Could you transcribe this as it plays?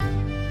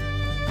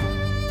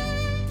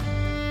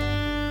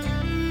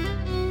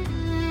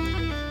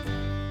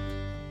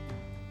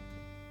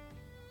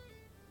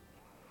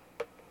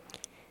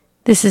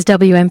This is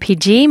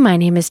WMPG. My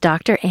name is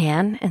Dr.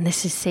 Ann, and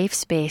this is Safe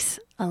Space,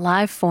 a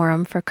live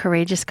forum for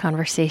courageous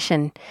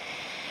conversation.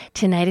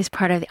 Tonight is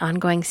part of the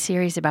ongoing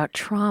series about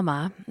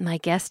trauma. My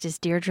guest is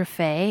Deirdre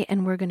Fay,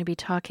 and we're going to be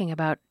talking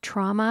about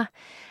trauma,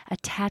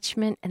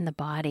 attachment, and the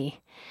body.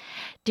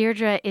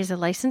 Deirdre is a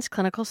licensed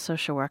clinical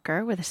social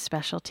worker with a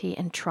specialty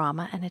in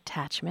trauma and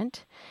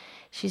attachment.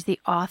 She's the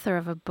author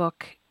of a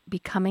book,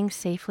 Becoming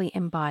Safely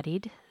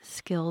Embodied,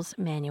 Skills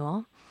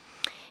Manual.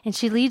 And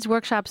she leads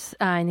workshops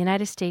in the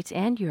United States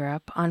and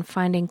Europe on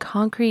finding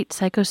concrete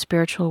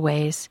psychospiritual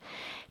ways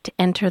to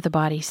enter the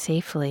body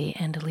safely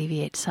and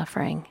alleviate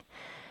suffering.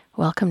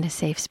 Welcome to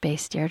Safe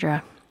Space,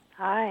 Deirdre.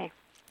 Hi.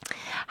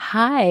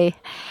 Hi.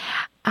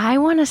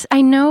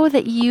 I know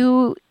that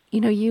you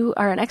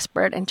are an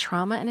expert in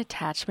trauma and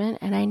attachment,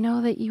 and I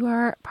know that you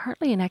are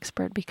partly an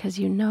expert because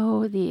you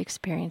know the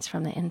experience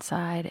from the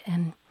inside.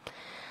 And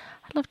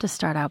I'd love to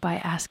start out by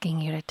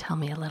asking you to tell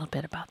me a little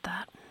bit about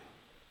that.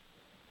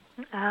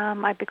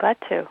 I'd be glad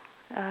to.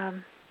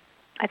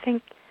 I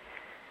think,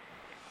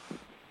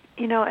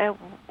 I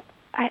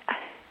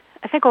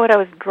think what I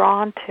was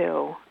drawn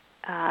to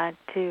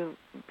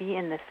be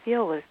in this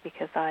field was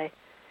because I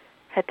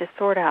had to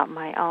sort out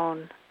my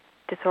own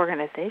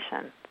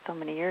disorganization so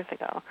many years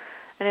ago,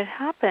 and it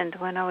happened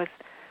when I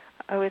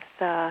was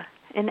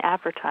in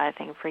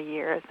advertising for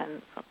years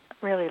and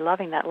really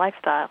loving that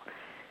lifestyle,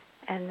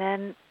 and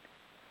then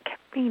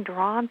kept being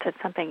drawn to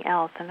something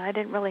else, and I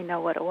didn't really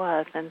know what it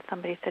was. And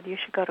somebody said, you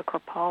should go to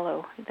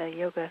Kripalu, the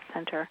yoga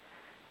center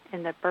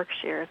in the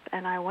Berkshires.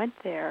 And I went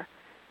there,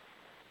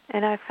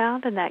 and I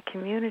found in that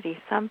community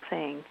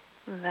something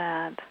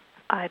that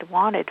I'd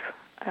wanted,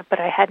 but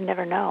I had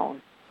never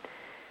known.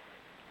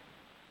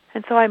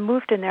 And so I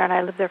moved in there, and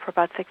I lived there for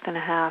about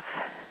 6.5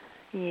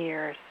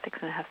 years,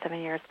 7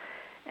 years.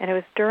 And it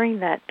was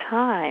during that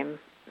time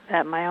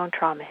that my own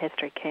trauma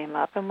history came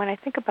up. And when I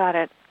think about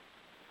it,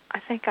 I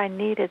think I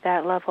needed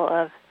that level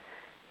of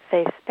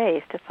safe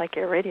space, just like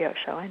your radio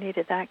show. I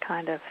needed that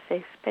kind of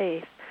safe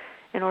space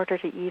in order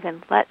to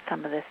even let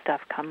some of this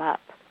stuff come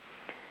up.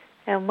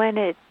 And when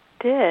it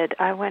did,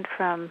 I went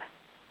from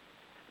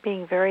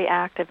being very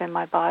active in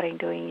my body,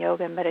 doing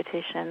yoga and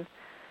meditation,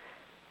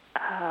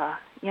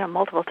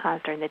 multiple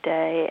times during the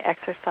day,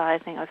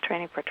 exercising. I was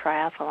training for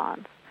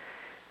triathlons,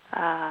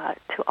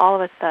 to all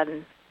of a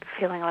sudden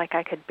feeling like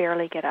I could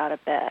barely get out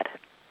of bed.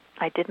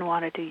 I didn't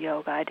want to do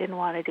yoga. I didn't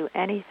want to do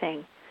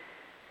anything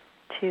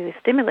to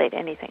stimulate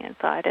anything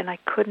inside, and I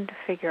couldn't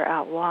figure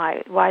out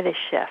why this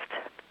shift.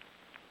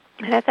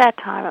 And at that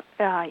time,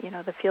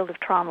 the field of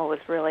trauma was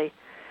really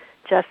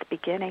just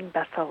beginning.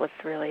 Bessel was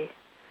really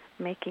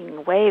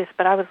making waves,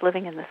 but I was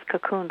living in this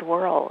cocooned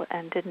world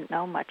and didn't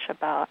know much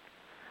about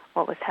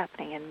what was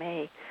happening in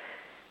me.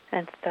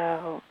 And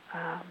so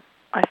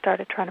I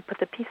started trying to put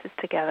the pieces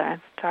together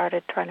and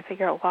started trying to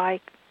figure out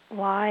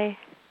why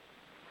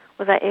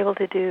was I able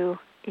to do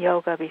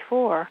yoga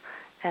before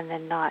and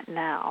then not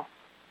now?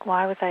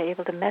 Why was I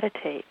able to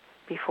meditate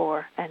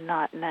before and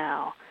not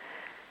now?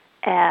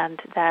 And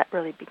that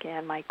really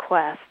began my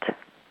quest.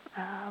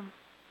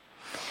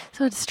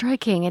 So it's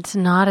striking. It's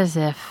not as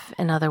if,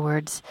 in other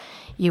words,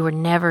 you were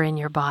never in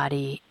your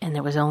body and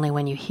it was only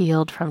when you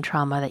healed from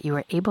trauma that you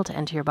were able to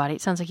enter your body.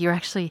 It sounds like you were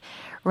actually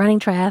running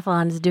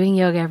triathlons, doing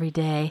yoga every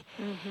day.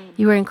 Mm-hmm.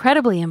 You were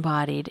incredibly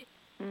embodied.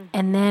 Mm-hmm.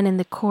 And then in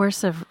the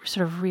course of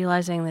sort of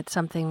realizing that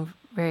something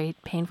very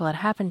painful had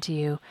happened to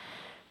you,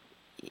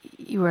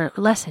 you were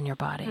less in your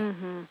body.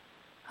 Mm-hmm.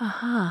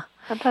 Uh-huh.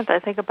 Sometimes I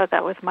think about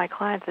that with my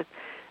clients. It's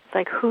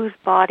like, whose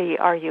body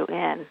are you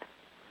in?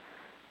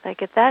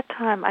 Like at that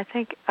time, I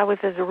think I was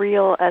as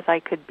real as I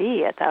could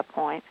be at that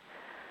point.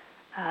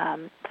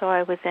 So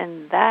I was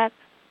in that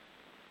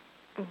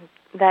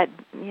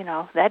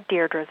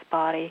Deirdre's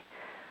body,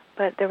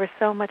 but there was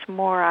so much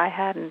more I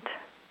hadn't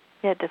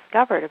yet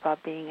discovered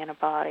about being in a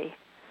body.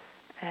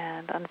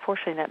 And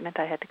unfortunately, that meant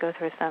I had to go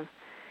through some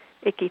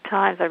icky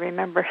times. I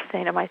remember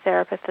saying to my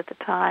therapist at the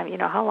time,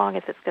 how long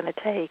is this going to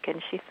take?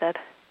 And she said,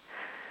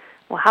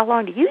 well, how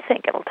long do you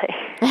think it'll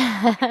take?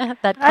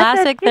 That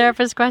classic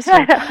therapist question.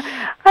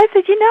 I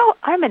said,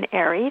 I'm an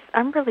Aries.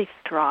 I'm really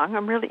strong.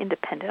 I'm really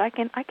independent. I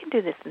can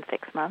do this in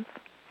 6 months.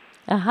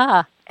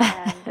 Uh-huh.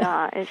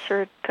 And it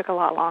sure took a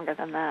lot longer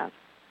than that.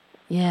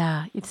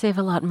 Yeah, you'd save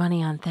a lot of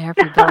money on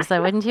therapy bills,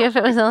 though, wouldn't you, if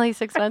it was only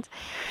 6 months?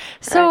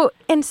 So, right.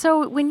 And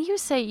so when you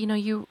say,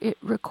 it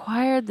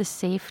required the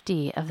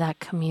safety of that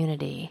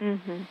community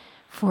mm-hmm.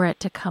 for it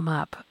to come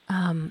up,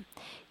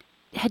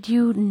 had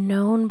you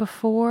known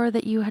before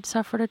that you had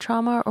suffered a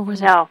trauma, or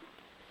was it? No.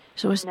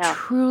 So it was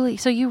truly,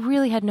 so you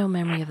really had no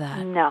memory of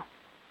that?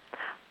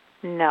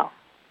 No.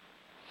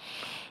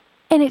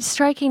 And it's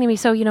striking to me,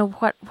 so,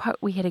 what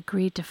we had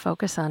agreed to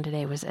focus on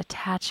today was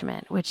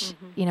attachment, which,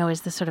 mm-hmm.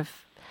 Is the sort of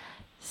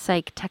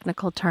psych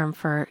technical term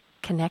for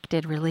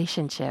connected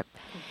relationship.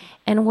 Mm-hmm.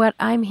 And what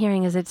I'm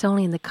hearing is it's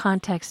only in the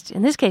context,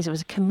 in this case, it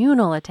was a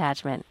communal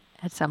attachment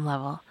at some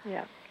level.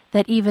 Yeah.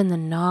 That even the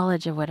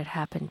knowledge of what had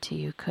happened to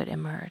you could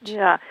emerge.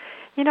 Yeah.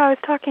 I was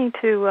talking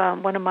to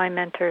one of my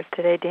mentors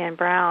today, Dan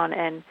Brown,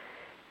 and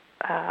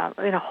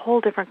in a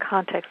whole different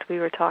context, we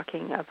were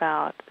talking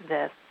about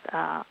this,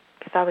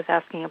 because I was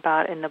asking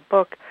about in the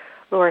book,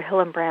 Laura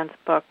Hillenbrand's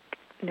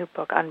new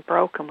book,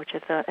 Unbroken, which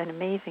is an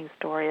amazing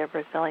story of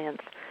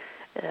resilience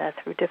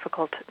through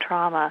difficult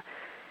trauma.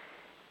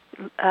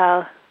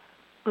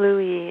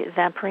 Louis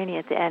Zamperini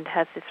at the end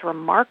has this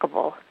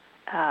remarkable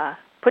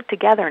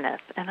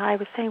put-togetherness. And I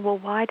was saying, well,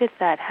 why does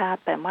that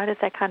happen? Why does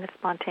that kind of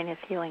spontaneous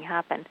healing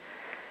happen?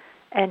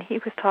 And he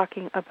was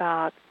talking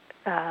about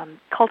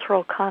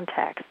cultural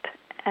context.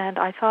 And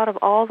I thought of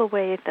all the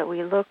ways that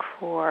we look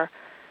for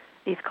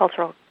these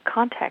cultural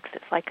contexts.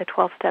 It's like a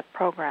 12-step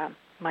program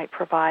might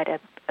provide a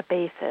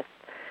basis.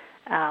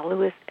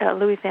 Louis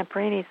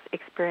Zamperini's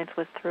experience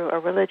was through a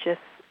religious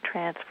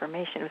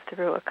transformation. It was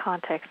through a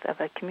context of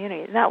a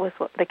community. And that was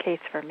the case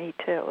for me,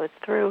 too. It was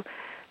through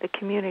the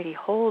community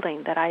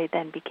holding that I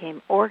then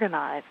became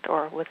organized,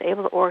 or was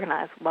able to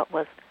organize what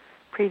was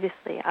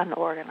previously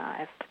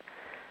unorganized.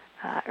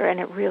 And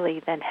it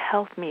really then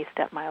helped me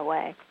step my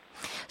way.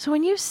 So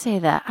when you say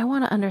that, I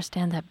want to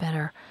understand that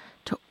better,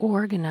 to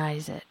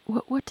organize it.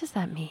 What does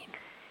that mean?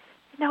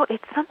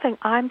 It's something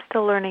I'm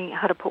still learning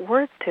how to put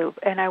words to,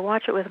 and I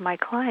watch it with my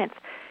clients.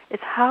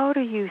 It's how do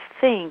you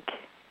think?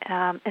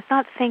 It's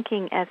not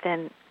thinking as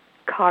in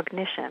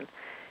cognition.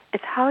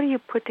 It's how do you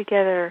put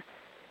together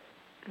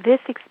this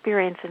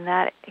experience and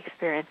that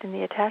experience. In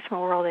the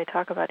attachment world, they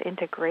talk about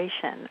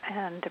integration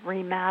and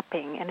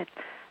remapping, and it's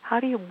how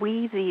do you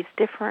weave these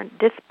different,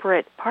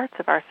 disparate parts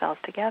of ourselves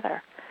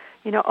together?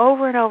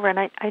 Over and over,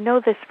 and I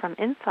know this from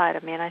inside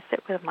of me, and I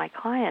sit with my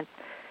clients,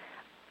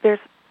 there's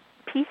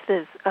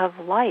pieces of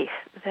life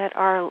that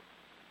are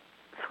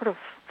sort of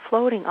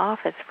floating off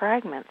as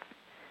fragments,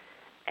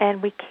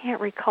 and we can't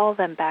recall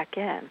them back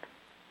in.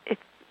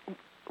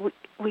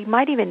 We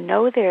might even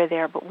know they're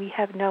there, but we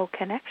have no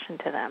connection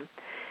to them.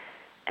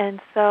 And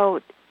so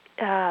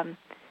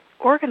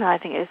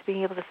organizing it is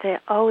being able to say,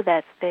 oh,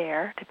 that's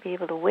there, to be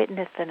able to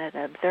witness it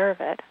and observe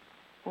it,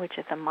 which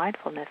is a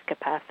mindfulness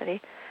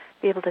capacity,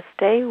 be able to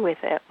stay with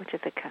it, which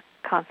is a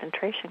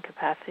concentration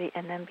capacity,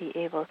 and then be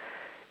able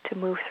to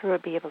move through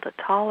it, be able to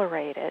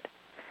tolerate it,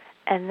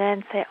 and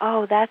then say,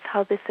 oh, that's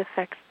how this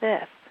affects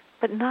this.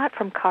 But not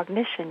from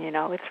cognition,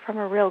 it's from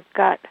a real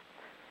gut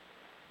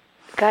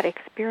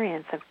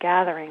experience of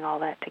gathering all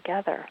that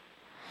together.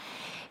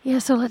 Yeah,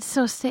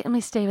 let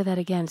me stay with that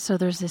again. So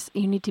there's this,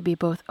 you need to be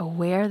both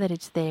aware that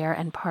it's there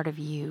and part of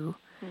you.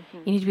 Mm-hmm.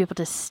 You need to be able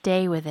to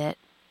stay with it,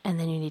 and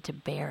then you need to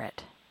bear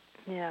it.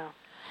 Yeah.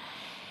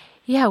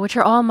 Yeah, which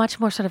are all much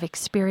more sort of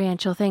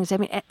experiential things. I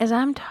mean, as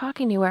I'm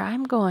talking to you, where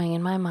I'm going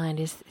in my mind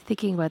is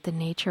thinking about the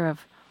nature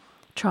of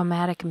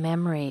traumatic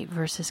memory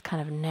versus kind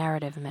of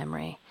narrative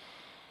memory.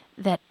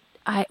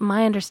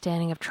 My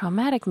understanding of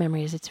traumatic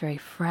memory is it's very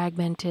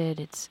fragmented.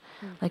 It's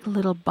like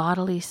little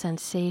bodily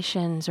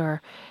sensations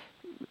or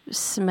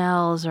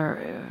smells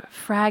or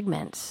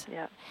fragments.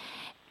 Yeah.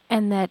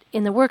 And that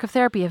in the work of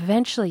therapy,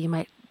 eventually you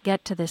might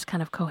get to this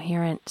kind of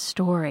coherent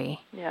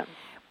story. Yeah.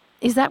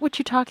 Is that what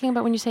you're talking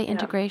about when you say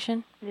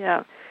integration?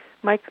 Yeah.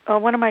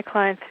 One of my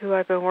clients who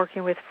I've been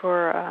working with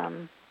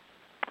for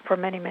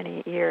many,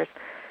 many years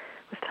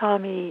was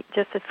telling me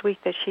just this week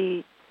that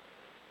she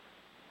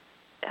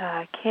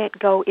can't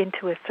go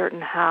into a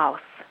certain house.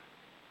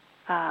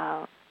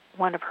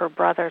 One of her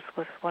brothers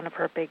was one of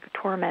her big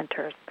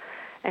tormentors,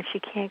 and she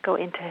can't go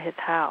into his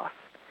house.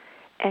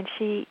 And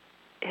she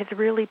has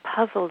really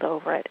puzzled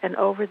over it. And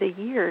over the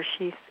years,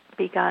 she's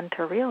begun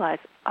to realize,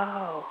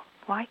 oh,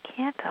 why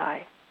can't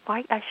I?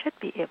 Why I should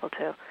be able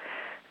to.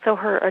 So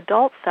her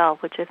adult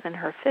self, which is in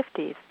her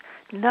 50s,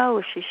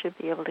 knows she should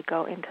be able to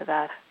go into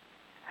that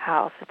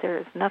house, that there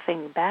is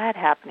nothing bad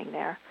happening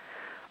there.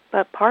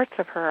 But parts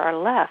of her are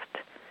left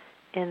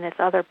in this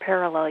other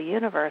parallel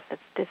universe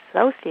that's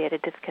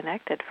dissociated,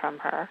 disconnected from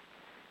her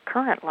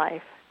current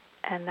life,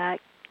 and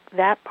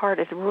that part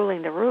is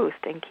ruling the roost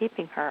and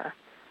keeping her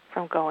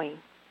from going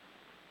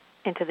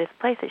into this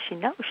place that she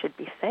knows should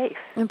be safe.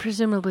 And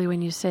presumably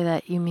when you say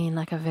that, you mean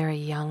like a very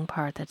young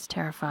part that's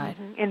terrified.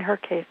 Mm-hmm. In her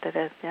case, it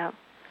is, yeah.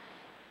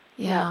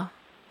 Yeah.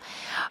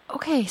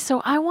 Okay,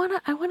 so I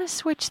wanna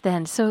switch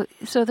then. So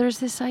there's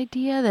this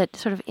idea that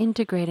sort of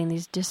integrating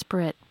these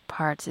disparate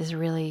parts is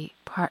really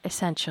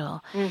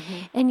essential.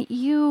 Mm-hmm. And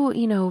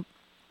you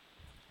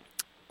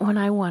when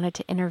I wanted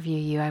to interview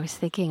you, I was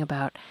thinking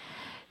about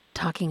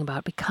talking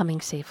about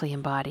becoming safely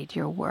embodied,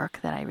 your work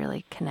that I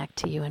really connect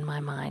to you in my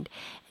mind.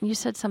 And you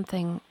said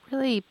something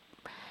really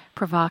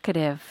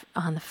provocative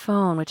on the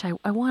phone, which I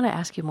want to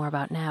ask you more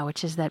about now,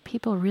 which is that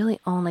people really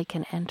only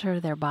can enter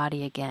their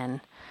body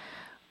again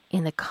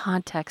in the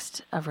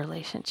context of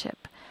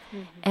relationship.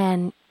 Mm-hmm.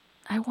 And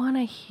I want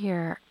to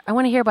hear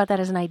about that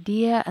as an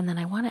idea, and then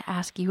I want to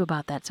ask you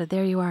about that. So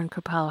there you are in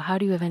Kripalu. How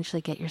do you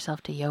eventually get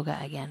yourself to yoga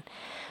again?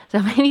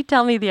 So maybe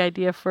tell me the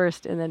idea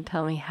first, and then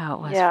tell me how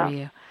it was for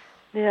you.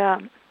 Yeah.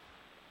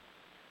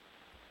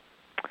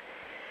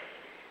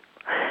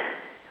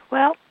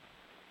 Well,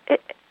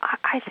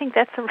 I think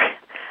that's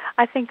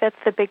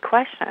the big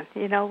question.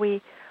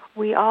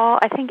 We all.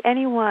 I think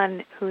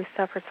anyone who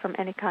suffers from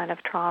any kind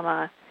of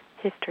trauma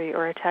history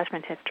or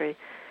attachment history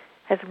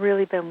has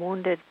really been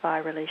wounded by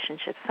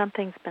relationships.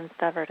 Something's been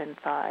severed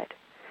inside,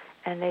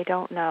 and they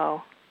don't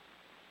know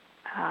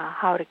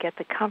how to get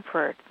the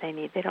comfort they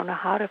need. They don't know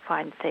how to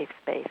find safe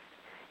space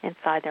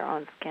inside their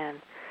own skin.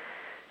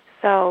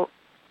 So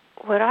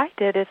what I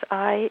did is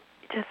I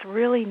just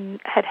really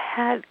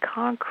had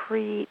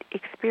concrete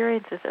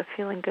experiences of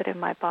feeling good in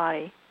my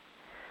body,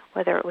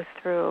 whether it was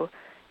through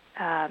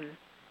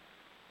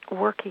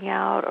working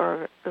out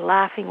or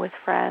laughing with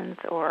friends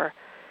or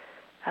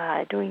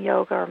doing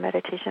yoga or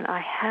meditation.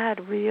 I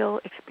had real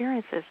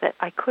experiences that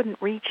I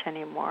couldn't reach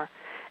anymore,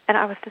 and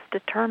I was just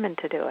determined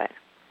to do it.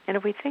 And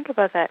if we think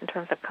about that in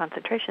terms of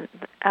concentration,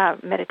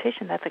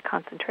 meditation, that's a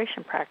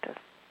concentration practice,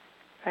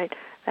 right?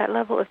 That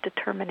level of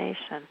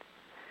determination,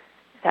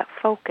 that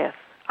focus,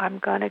 I'm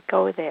going to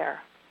go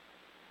there.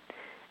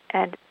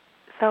 And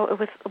so it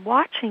was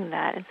watching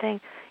that and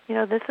saying,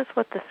 this is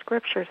what the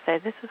scriptures say.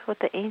 This is what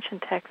the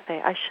ancient texts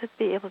say. I should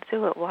be able to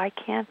do it. Why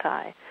can't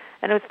I?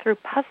 And it was through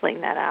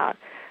puzzling that out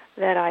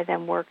that I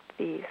then worked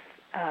these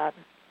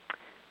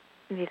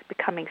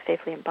becoming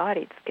safely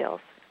embodied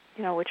skills,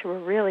 which were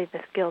really the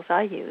skills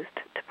I used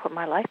to put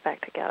my life back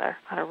together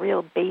on a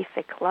real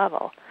basic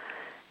level.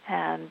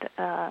 And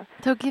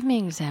so give me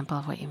an example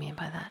of what you mean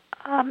by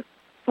that.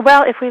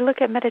 Well, if we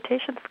look at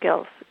meditation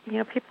skills,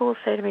 people will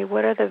say to me,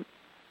 what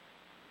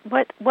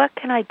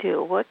can I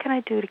do? What can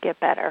I do to get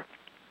better?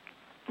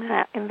 And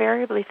I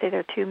invariably say there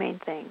are two main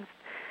things.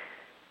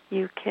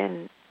 You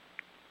can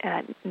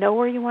know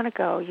where you want to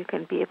go. You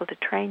can be able to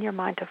train your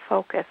mind to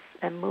focus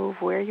and move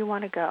where you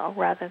want to go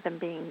rather than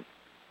being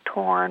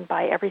torn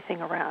by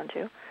everything around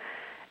you.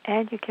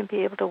 And you can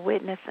be able to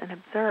witness and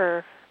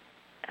observe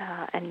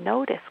and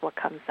notice what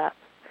comes up.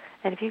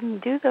 And if you can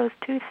do those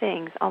two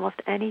things, almost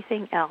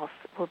anything else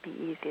will be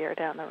easier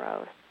down the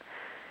road.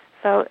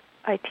 So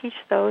I teach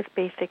those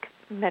basic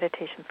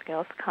meditation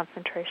skills,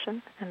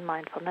 concentration and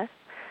mindfulness.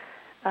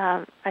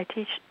 I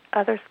teach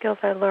other skills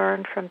I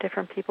learned from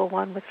different people.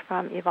 One was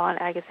from Yvonne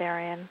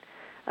Agazarian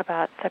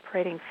about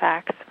separating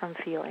facts from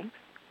feelings.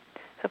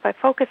 So if I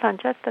focus on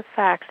just the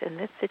facts in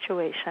this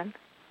situation,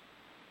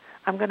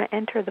 I'm going to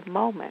enter the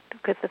moment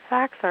because the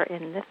facts are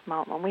in this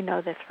moment. We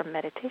know this from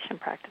meditation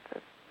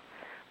practices.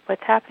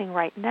 What's happening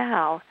right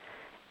now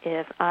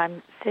is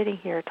I'm sitting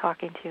here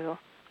talking to you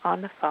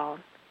on the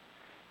phone,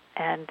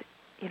 and,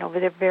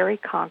 there are very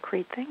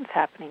concrete things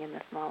happening in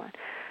this moment.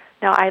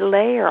 Now, I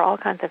layer all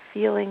kinds of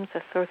feelings,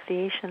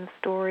 associations,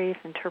 stories,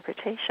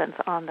 interpretations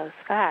on those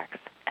facts,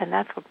 and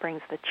that's what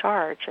brings the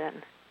charge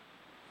in.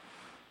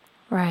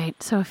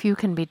 Right. So if you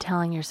can be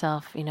telling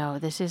yourself,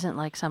 this isn't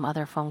like some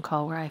other phone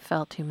call where I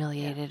felt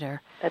humiliated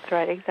or... That's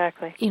right,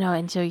 exactly.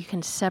 And so you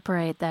can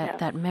separate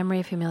that memory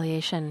of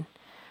humiliation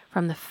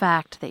from the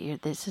fact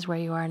that this is where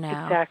you are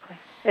now. Exactly.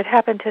 It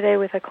happened today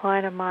with a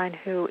client of mine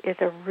who is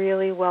a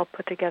really well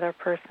put together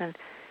person.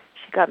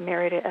 She got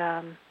married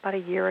about a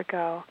year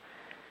ago,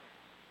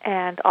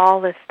 and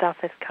all this stuff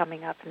is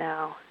coming up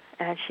now.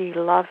 And she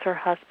loves her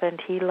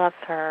husband. He loves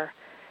her.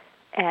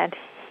 And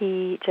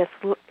they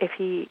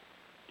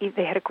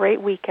had a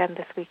great weekend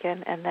this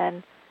weekend, and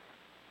then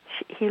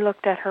he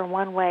looked at her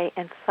one way,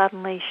 and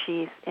suddenly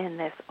she's in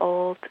this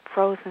old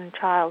frozen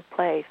child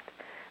place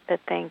that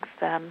thinks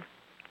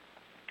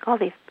all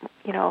these,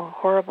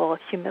 horrible,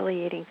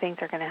 humiliating things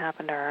are going to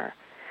happen to her.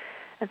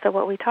 And so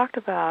what we talked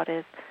about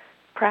is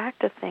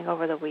practicing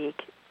over the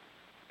week,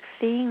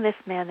 seeing this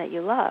man that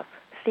you love,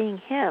 seeing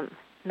him,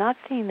 not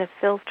seeing the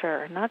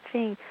filter, not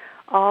seeing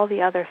all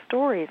the other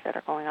stories that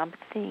are going on, but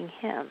seeing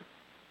him.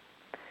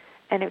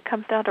 And it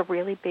comes down to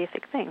really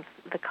basic things: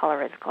 the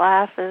color of his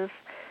glasses,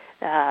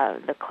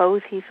 the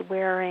clothes he's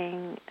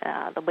wearing,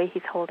 the way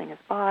he's holding his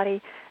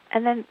body,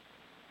 and then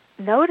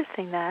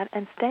noticing that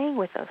and staying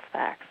with those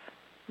facts.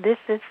 This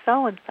is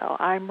so-and-so.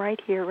 I'm right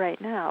here, right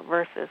now,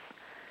 versus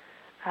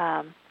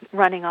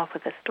running off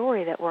with a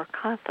story that we're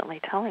constantly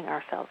telling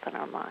ourselves in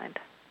our mind.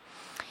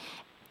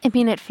 I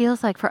mean, it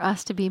feels like for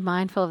us to be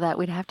mindful of that,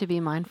 we'd have to be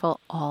mindful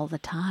all the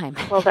time.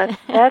 Well,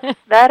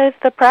 that is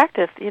the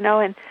practice,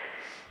 and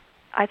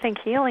I think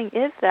healing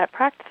is that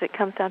practice. It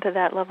comes down to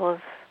that level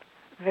of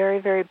very,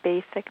 very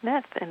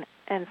basicness,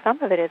 and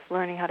some of it is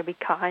learning how to be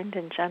kind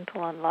and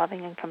gentle and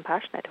loving and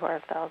compassionate to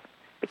ourselves,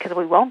 because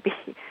we won't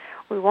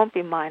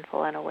be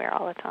mindful and aware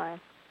all the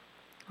time.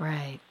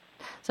 Right.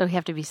 So we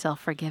have to be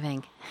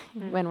self-forgiving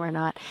when we're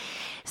not.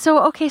 So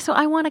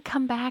I want to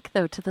come back,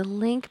 though, to the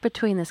link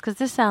between this, because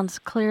this sounds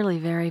clearly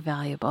very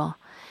valuable.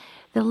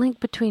 The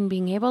link between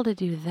being able to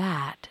do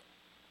that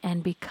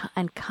and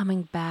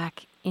coming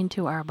back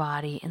into our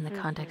body in the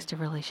context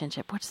of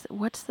relationship.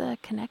 What's the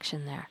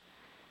connection there?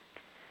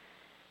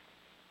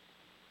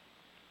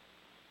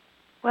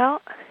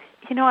 Well,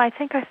 I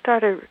think I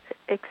started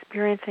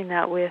experiencing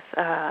that with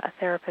a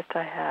therapist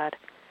I had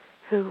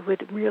who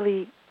would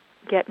really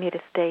get me to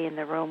stay in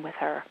the room with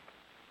her.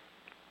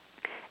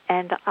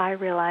 And I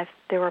realized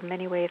there were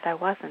many ways I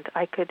wasn't.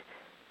 I could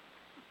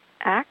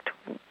act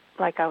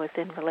like I was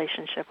in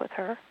relationship with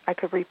her. I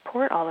could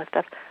report all this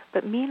stuff.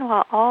 But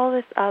meanwhile, all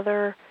this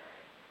other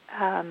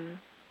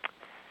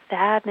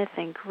sadness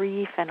and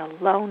grief and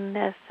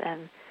aloneness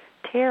and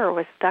terror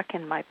was stuck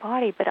in my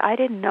body, but I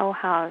didn't know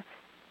how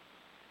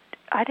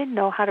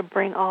to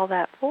bring all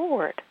that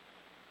forward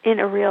in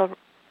a real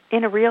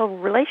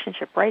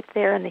relationship right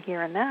there in the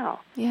here and now.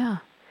 Yeah.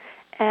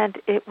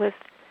 And it was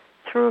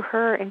through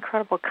her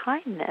incredible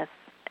kindness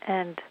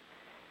and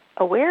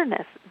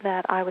awareness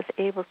that I was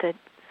able to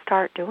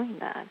start doing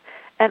that.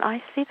 And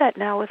I see that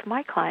now with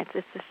my clients.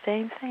 It's the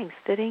same thing,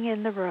 sitting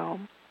in the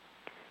room,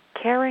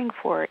 caring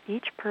for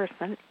each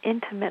person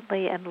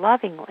intimately and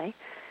lovingly,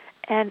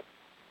 and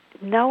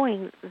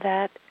knowing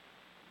that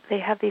they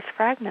have these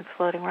fragments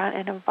floating around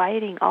and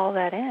inviting all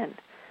that in.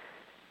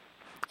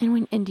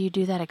 And do you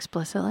do that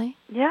explicitly?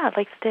 Yeah,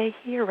 like stay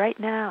here right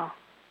now.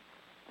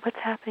 What's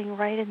happening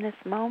right in this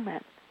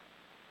moment?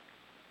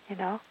 You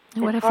know?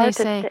 And what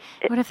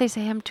if they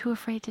say, I'm too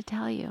afraid to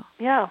tell you?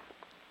 Yeah.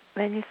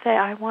 Then you say,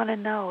 I want to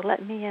know.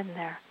 Let me in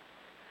there.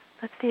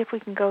 Let's see if we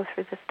can go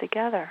through this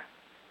together.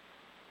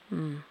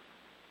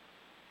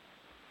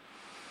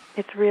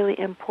 It's really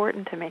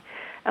important to me.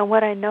 And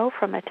what I know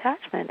from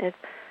attachment is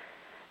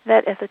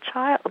that as a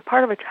child,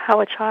 part of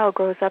how a child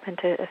grows up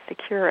into a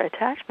secure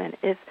attachment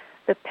is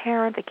the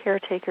parent, the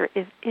caretaker,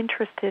 is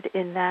interested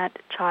in that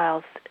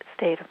child's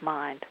state of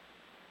mind.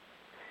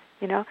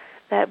 You know,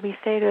 that we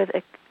say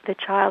to the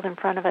child in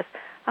front of us,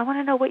 I want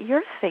to know what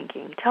you're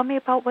thinking. Tell me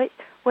about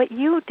what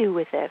you do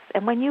with this.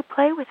 And when you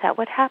play with that,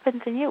 what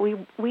happens in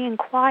you? We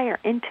inquire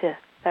into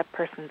that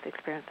person's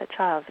experience, that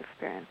child's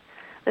experience.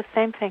 The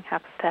same thing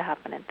happens to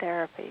happen in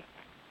therapy.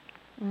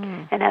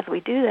 And as we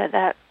do that,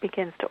 that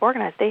begins to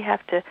organize. They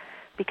have to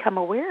become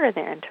aware of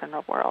their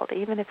internal world,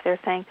 even if they're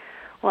saying,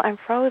 well, I'm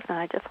frozen,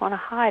 I just want to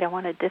hide, I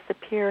want to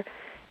disappear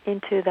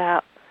into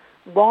that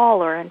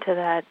wall or into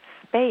that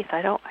space.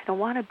 I don't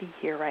want to be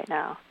here right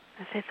now.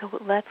 I say,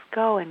 so let's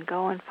go and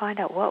find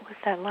out, what was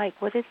that like?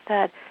 What is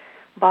that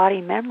body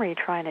memory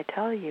trying to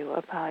tell you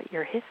about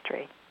your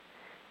history?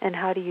 And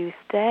how do you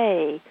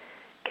stay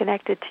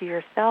connected to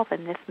yourself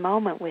in this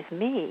moment with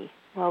me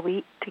while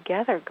we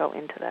together go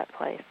into that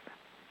place?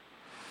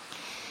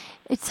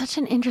 It's such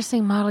an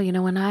interesting model. You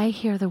know, when I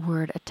hear the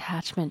word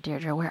attachment,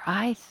 Deirdre, where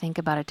I think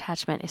about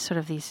attachment is sort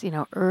of these,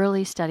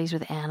 early studies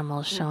with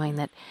animals showing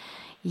that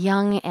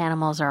young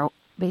animals are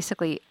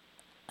basically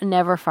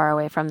never far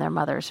away from their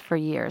mothers for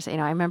years. I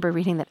remember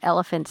reading that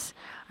elephants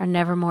are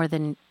never more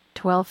than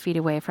 12 feet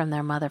away from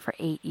their mother for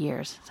 8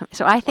 years.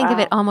 So I think of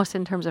it almost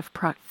in terms of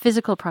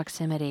physical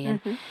proximity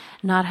and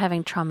not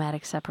having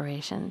traumatic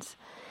separations.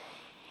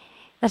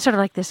 That's sort of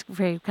like this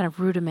very kind of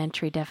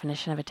rudimentary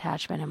definition of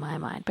attachment in my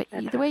mind. But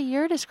the way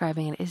you're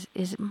describing it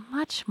is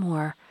much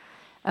more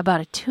about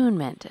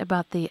attunement,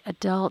 about the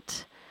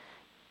adult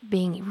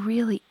being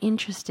really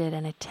interested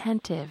and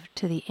attentive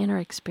to the inner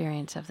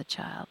experience of the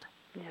child.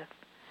 Yes.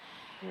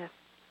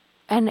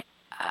 And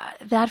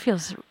that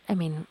feels,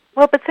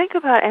 Well, but think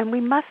about it, and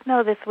we must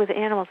know this with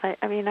animals. I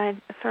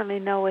certainly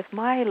know with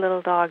my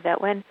little dog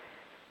that when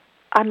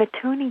I'm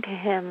attuning to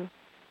him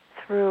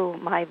through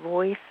my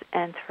voice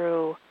and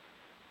through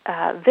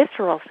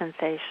visceral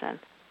sensation,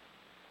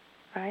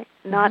 right?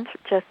 Not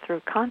just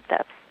through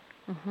concepts.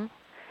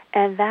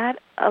 And that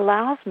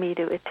allows me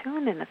to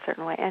attune in a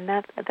certain way, and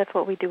that's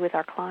what we do with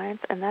our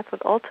clients, and that's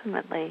what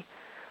ultimately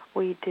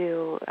we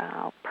do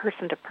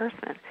person to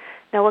person.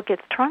 Now, what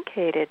gets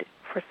truncated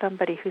for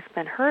somebody who's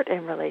been hurt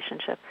in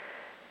relationship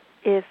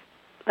is,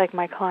 like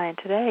my client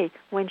today,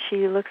 when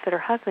she looks at her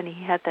husband,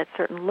 he had that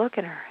certain look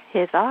in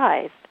his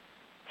eyes,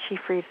 she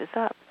freezes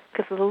up,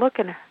 because the look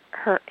in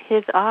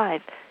his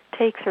eyes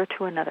takes her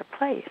to another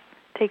place,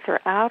 takes her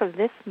out of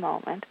this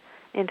moment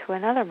into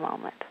another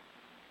moment.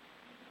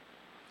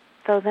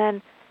 So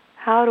then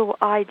how do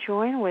I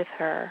join with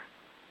her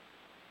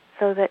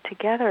so that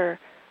together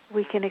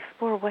we can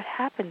explore what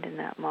happened in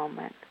that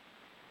moment?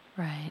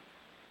 Right.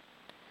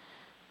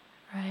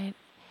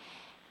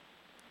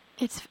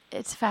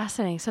 It's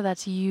fascinating. So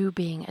that's you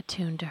being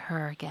attuned to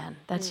her again.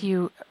 That's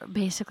you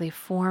basically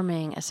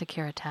forming a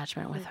secure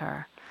attachment with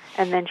her.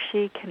 And then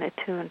she can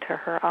attune to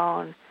her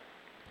own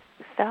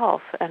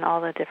self and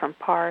all the different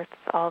parts,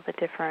 all the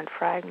different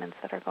fragments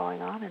that are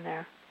going on in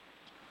there.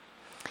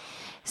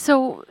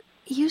 So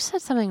you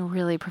said something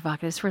really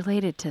provocative. It's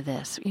related to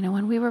this.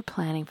 When we were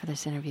planning for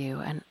this interview,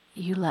 and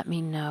you let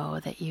me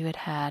know that you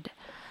had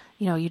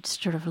you'd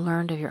sort of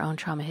learned of your own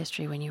trauma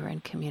history when you were in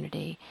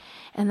community.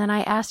 And then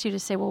I asked you to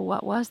say, well,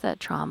 what was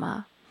that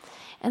trauma?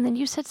 And then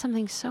you said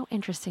something so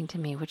interesting to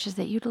me, which is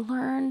that you'd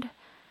learned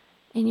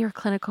in your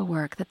clinical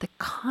work that the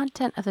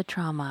content of the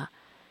trauma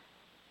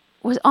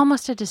was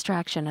almost a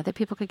distraction, that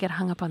people could get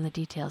hung up on the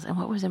details. And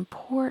what was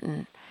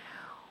important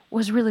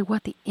was really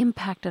what the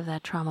impact of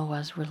that trauma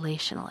was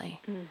relationally.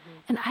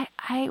 And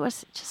I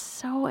was just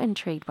so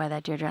intrigued by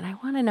that, Deirdre. And I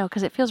want to know,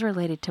 because it feels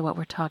related to what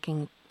we're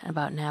talking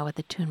about now with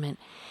attunement.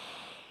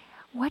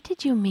 What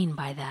did you mean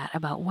by that,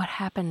 about what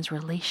happens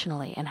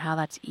relationally and how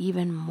that's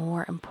even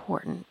more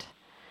important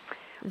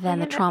than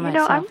the trauma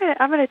itself?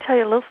 I'm going to tell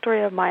you a little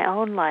story of my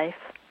own life,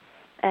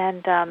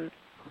 and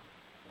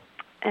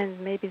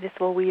maybe this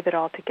will weave it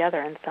all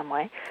together in some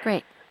way.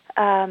 Great.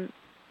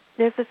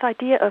 There's this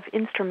idea of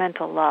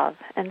instrumental love,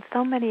 and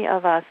so many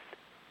of us,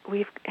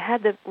 we've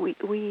had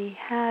we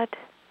had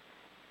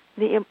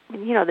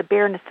the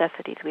bare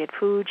necessities. We had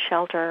food,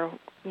 shelter,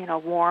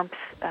 warmth.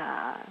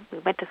 We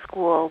went to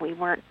school. We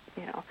weren't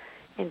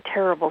in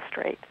terrible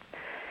straits.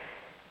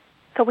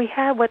 So we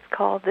had what's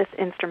called this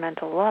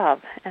instrumental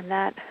love, and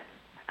that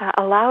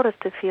allowed us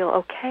to feel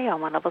okay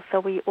on one level. So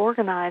we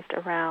organized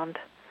around,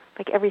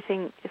 like,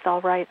 everything is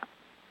all right,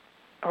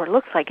 or it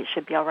looks like it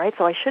should be all right,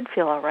 so I should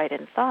feel all right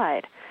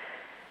inside.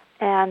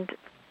 And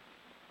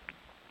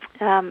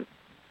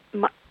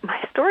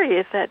my story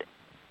is that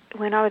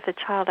when I was a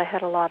child, I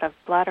had a lot of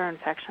bladder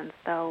infections.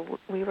 So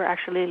we were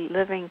actually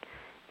living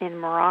in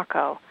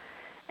Morocco,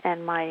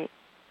 and my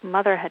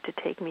mother had to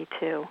take me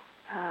to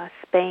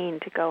Spain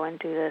to go and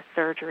do the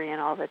surgery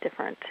and all the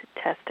different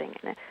testing.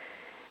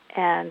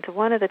 And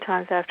one of the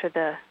times after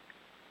the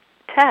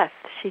test,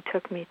 she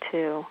took me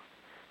to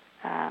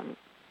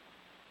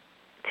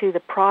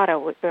the Prado,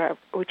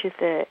 which is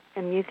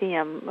a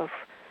museum of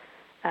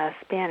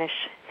Spanish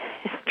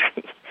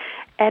history,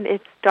 and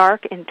it's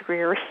dark and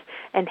dreary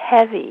and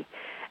heavy.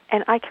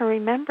 And I can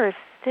remember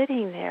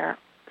sitting there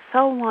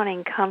so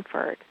wanting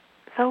comfort,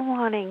 so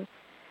wanting,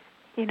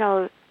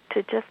 to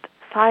just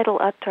sidle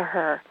up to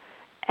her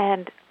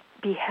and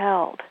be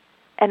held.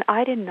 And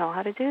I didn't know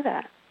how to do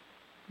that.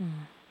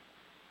 Mm.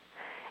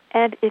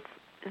 And it's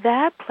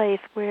that place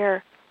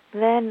where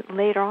then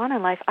later on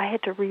in life I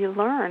had to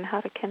relearn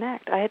how to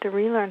connect. I had to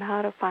relearn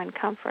how to find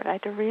comfort. I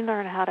had to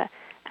relearn how to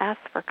ask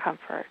for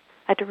comfort.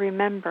 I had to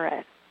remember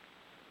it.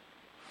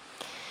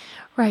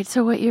 Right.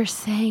 So what you're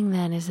saying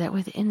then is that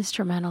with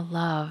instrumental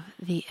love,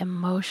 the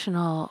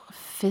emotional,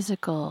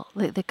 physical,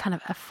 the kind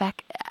of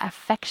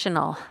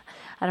affectional,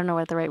 I don't know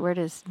what the right word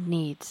is,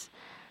 needs.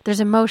 There's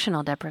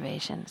emotional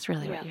deprivation. Is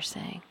really what you're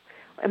saying.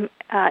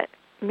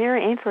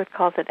 Mary Ainsworth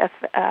calls it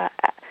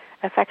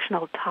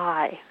affectional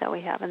tie that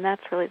we have, and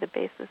that's really the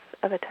basis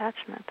of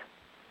attachment.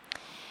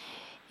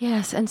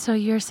 Yes, and so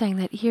you're saying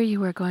that here you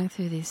were going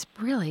through these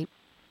really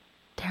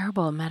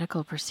terrible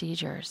medical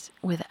procedures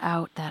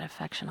without that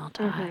affectional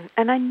tie. Mm-hmm.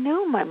 And I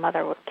knew my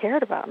mother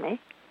cared about me.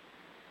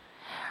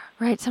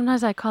 Right.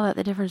 Sometimes I call that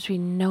the difference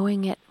between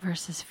knowing it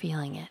versus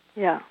feeling it.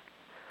 Yeah.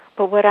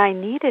 But what I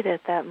needed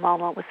at that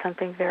moment was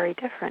something very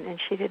different, and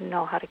she didn't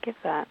know how to give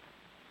that.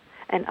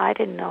 And I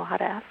didn't know how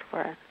to ask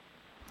for it.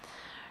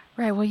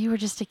 Right. Well, you were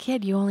just a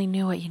kid. You only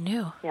knew what you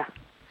knew. Yeah.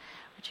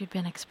 What you'd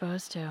been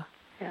exposed to.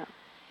 Yeah.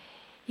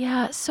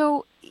 Yeah.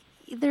 So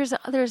there's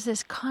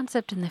this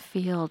concept in the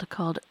field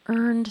called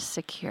earned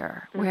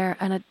secure,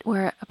 mm-hmm.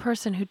 where a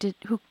person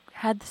who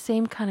had the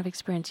same kind of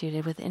experience you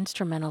did with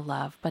instrumental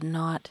love, but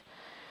not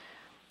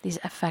these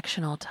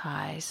affectional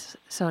ties,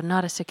 so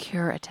not a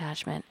secure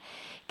attachment,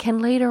 can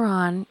later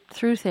on,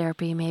 through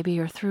therapy maybe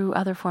or through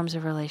other forms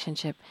of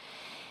relationship,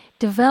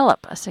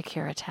 develop a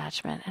secure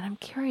attachment. And I'm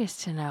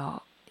curious to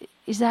know,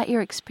 is that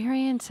your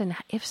experience? And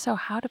if so,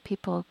 how do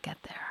people get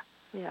there?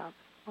 Yeah.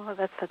 Well,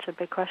 that's such a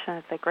big question.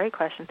 It's a great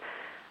question.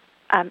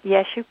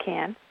 Yes, you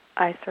can.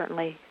 I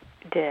certainly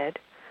did.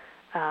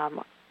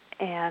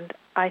 And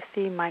I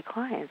see my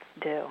clients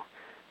do.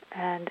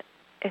 And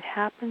it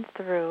happens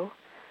through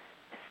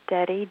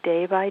steady,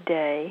 day by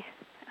day,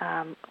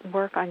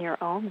 work on your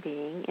own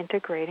being,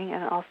 integrating,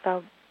 and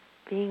also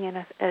being in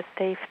a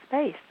safe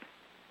space,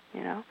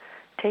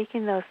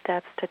 taking those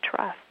steps to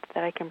trust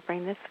that I can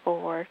bring this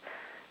forward,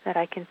 that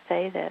I can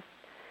say this,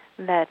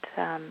 that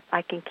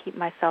I can keep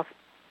myself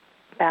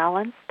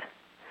balanced,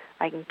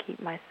 I can keep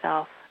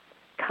myself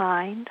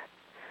kind,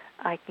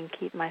 I can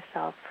keep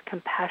myself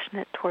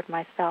compassionate toward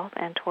myself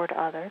and toward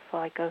others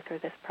while I go through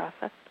this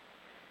process.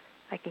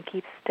 I can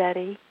keep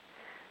steady.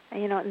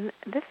 And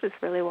this is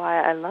really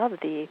why I love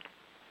the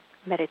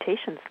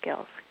meditation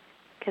skills,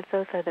 because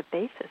those are the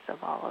basis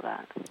of all of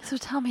that. So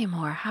tell me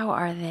more. How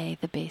are they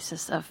the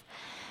basis of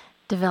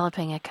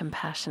developing a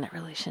compassionate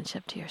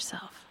relationship to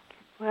yourself?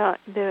 Well,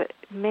 the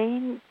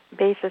main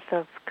basis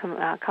of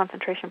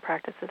concentration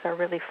practices are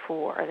really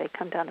four. They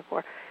come down to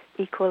four.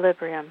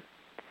 Equilibrium,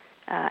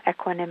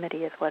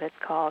 equanimity is what it's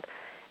called.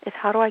 It's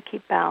how do I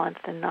keep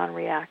balanced and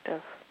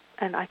non-reactive?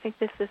 And I think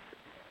this is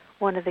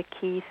one of the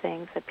key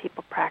things that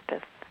people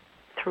practice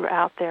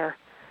throughout their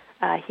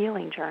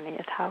healing journey,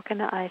 is how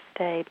can I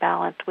stay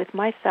balanced with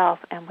myself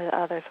and with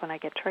others when I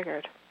get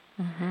triggered?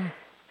 Mm-hmm.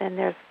 Then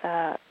there's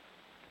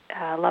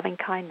loving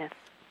kindness.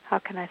 How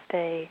can I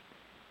stay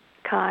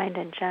kind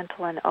and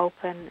gentle and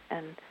open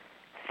and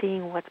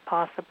seeing what's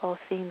possible,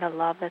 seeing the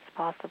love that's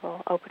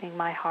possible, opening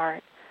my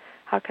heart?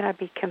 How can I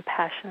be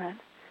compassionate?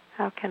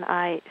 How can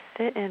I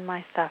sit in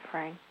my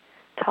suffering,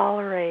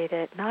 tolerate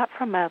it, not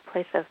from a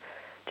place of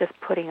just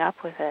putting up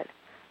with it,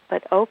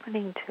 but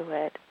opening to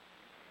it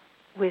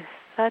with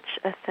such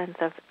a sense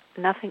of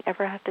nothing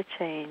ever has to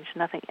change,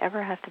 nothing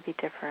ever has to be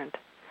different,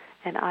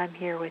 and I'm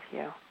here with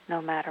you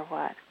no matter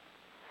what.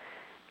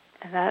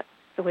 And that,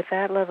 with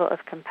that level of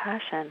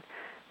compassion,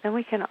 then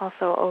we can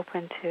also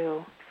open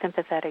to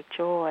sympathetic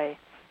joy,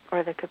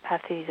 or the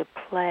capacity to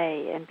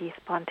play and be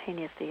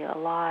spontaneously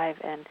alive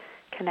and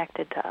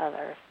connected to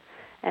others.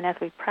 And as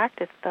we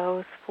practice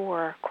those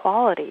four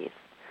qualities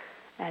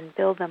and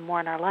build them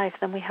more in our life,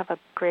 then we have a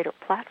greater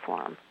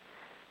platform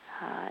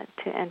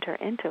to enter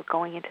into,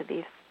 going into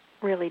these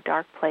really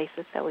dark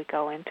places that we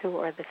go into,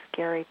 or the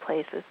scary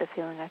places, the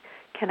feeling like,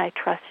 can I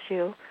trust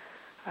you?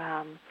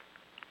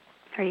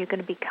 Are you going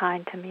to be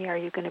kind to me? Are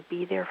you going to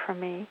be there for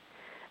me?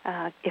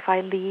 If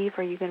I leave,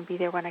 are you going to be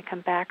there when I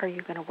come back? Are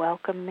you going to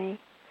welcome me?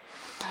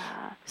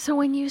 So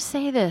when you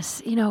say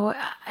this,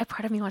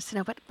 part of me wants to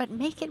know, but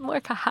make it more,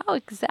 how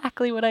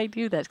exactly would I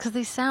do this? Because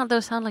those sound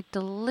like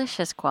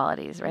delicious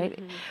qualities, right?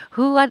 Mm-hmm.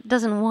 Who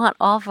doesn't want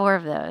all four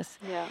of those?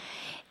 Yeah.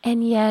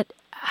 And yet,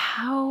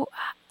 how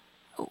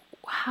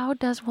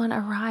does one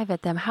arrive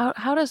at them?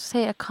 How does,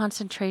 say, a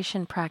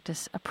concentration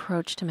practice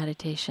approach to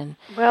meditation?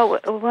 Well,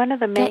 one of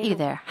the main get you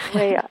there.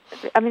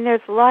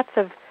 There's lots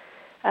of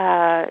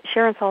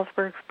Sharon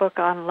Salzberg's book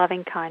on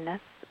loving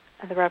kindness,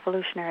 The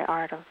Revolutionary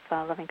Art of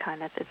Loving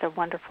Kindness. It's a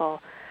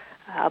wonderful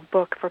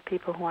book for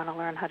people who want to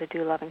learn how to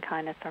do loving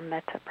kindness or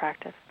metta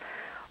practice.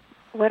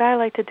 What I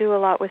like to do a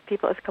lot with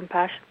people is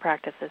compassion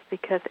practices,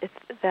 because it's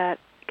that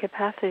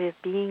capacity of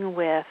being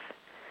with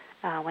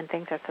when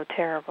things are so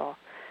terrible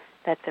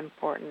that's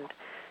important.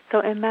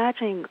 So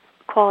imagining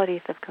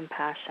qualities of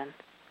compassion,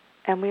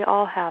 and we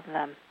all have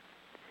them.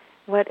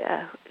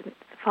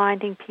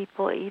 Finding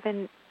people,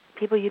 even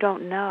people you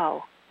don't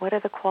know, what are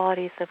the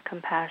qualities of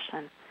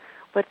compassion?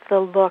 What's the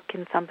look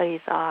in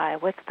somebody's eye?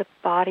 What's the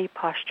body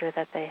posture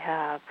that they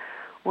have?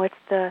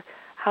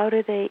 How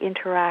do they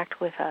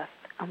interact with us?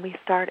 And we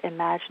start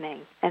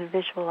imagining and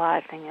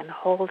visualizing and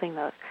holding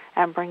those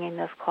and bringing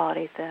those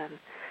qualities in.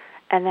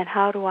 And then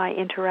how do I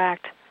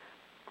interact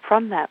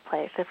from that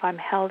place? If I'm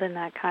held in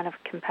that kind of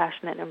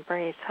compassionate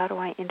embrace, how do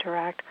I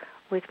interact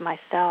with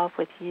myself,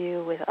 with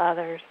you, with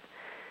others?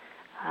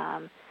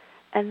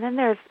 And then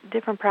there's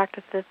different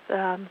practices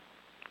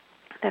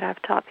that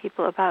I've taught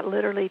people about,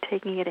 literally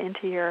taking it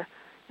into your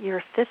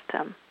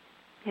system,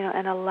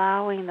 and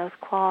allowing those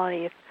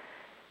qualities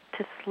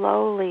to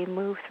slowly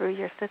move through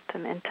your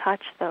system and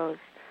touch those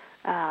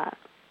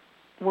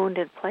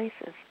wounded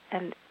places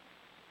and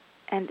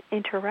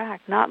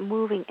interact, not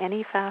moving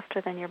any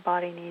faster than your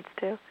body needs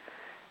to,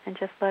 and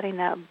just letting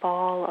that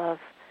ball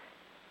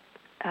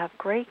of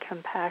great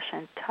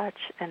compassion touch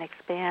and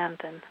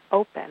expand and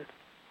open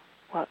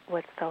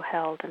what's so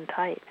held and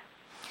tight.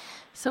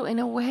 So in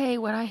a way,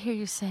 what I hear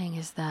you saying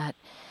is that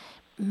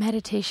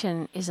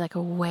meditation is like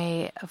a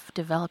way of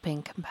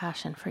developing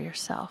compassion for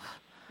yourself.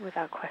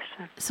 Without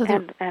question. So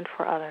and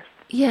for others.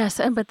 Yes,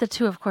 but the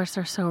two, of course,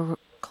 are so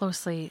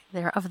closely,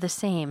 they're of the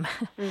same.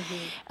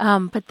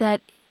 Mm-hmm. But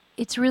that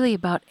it's really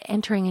about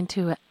entering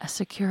into a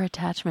secure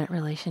attachment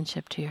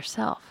relationship to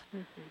yourself.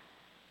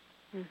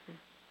 Mm-hmm.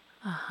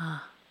 Mm-hmm. Uh-huh.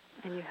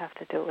 And you have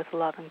to do it with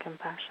love and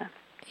compassion.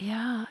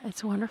 Yeah,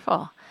 it's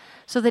wonderful.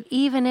 So that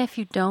even if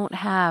you don't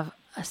have,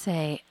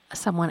 say,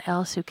 someone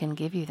else who can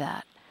give you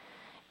that,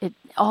 it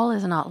all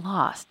is not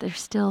lost. There's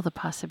still the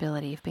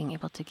possibility of being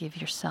able to give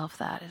yourself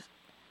that.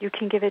 You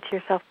can give it to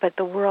yourself, but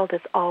the world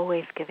is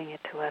always giving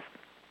it to us.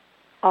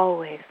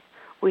 Always.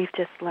 We've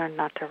just learned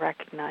not to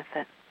recognize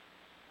it.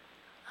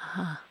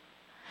 Uh-huh.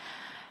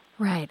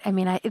 Right.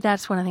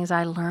 That's one of the things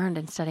I learned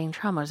in studying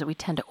trauma, is that we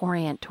tend to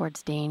orient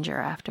towards danger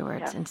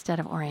afterwards instead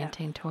of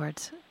orienting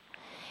towards...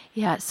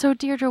 Yeah. So,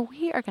 Deirdre,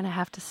 we are going to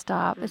have to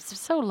stop. Mm-hmm. It's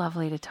so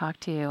lovely to talk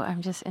to you.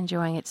 I'm just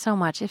enjoying it so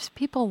much. If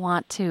people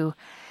want to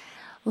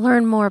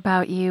learn more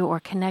about you or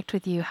connect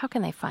with you, how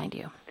can they find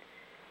you?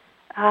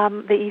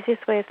 The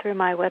easiest way is through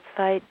my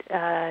website,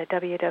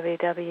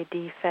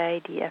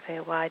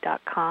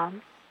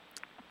 www.dfay.com.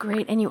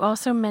 Great. And you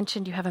also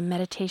mentioned you have a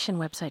meditation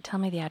website. Tell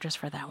me the address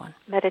for that one.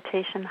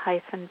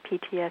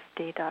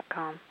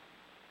 meditation-ptsd.com.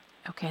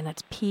 Okay, and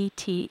that's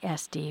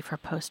PTSD for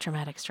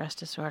post-traumatic stress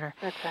disorder.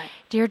 That's right.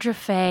 Deirdre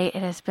Fay,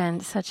 it has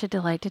been such a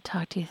delight to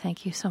talk to you.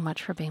 Thank you so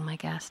much for being my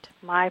guest.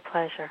 My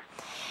pleasure.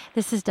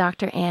 This is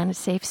Dr. Ann,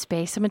 Safe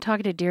Space. I've been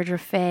talking to Deirdre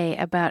Fay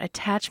about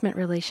attachment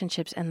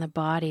relationships and the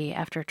body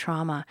after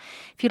trauma.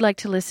 If you'd like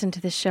to listen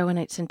to the show in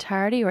its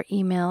entirety or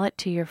email it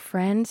to your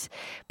friends,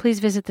 please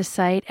visit the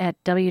site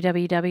at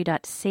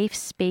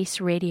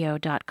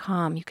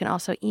www.safespaceradio.com. You can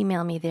also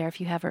email me there if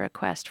you have a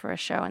request for a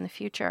show in the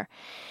future.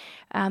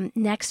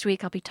 Next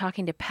week, I'll be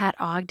talking to Pat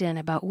Ogden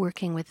about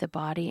working with the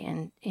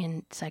body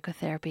in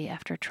psychotherapy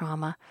after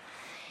trauma.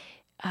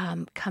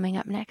 Coming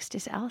up next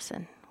is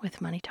Allison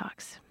with Money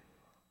Talks.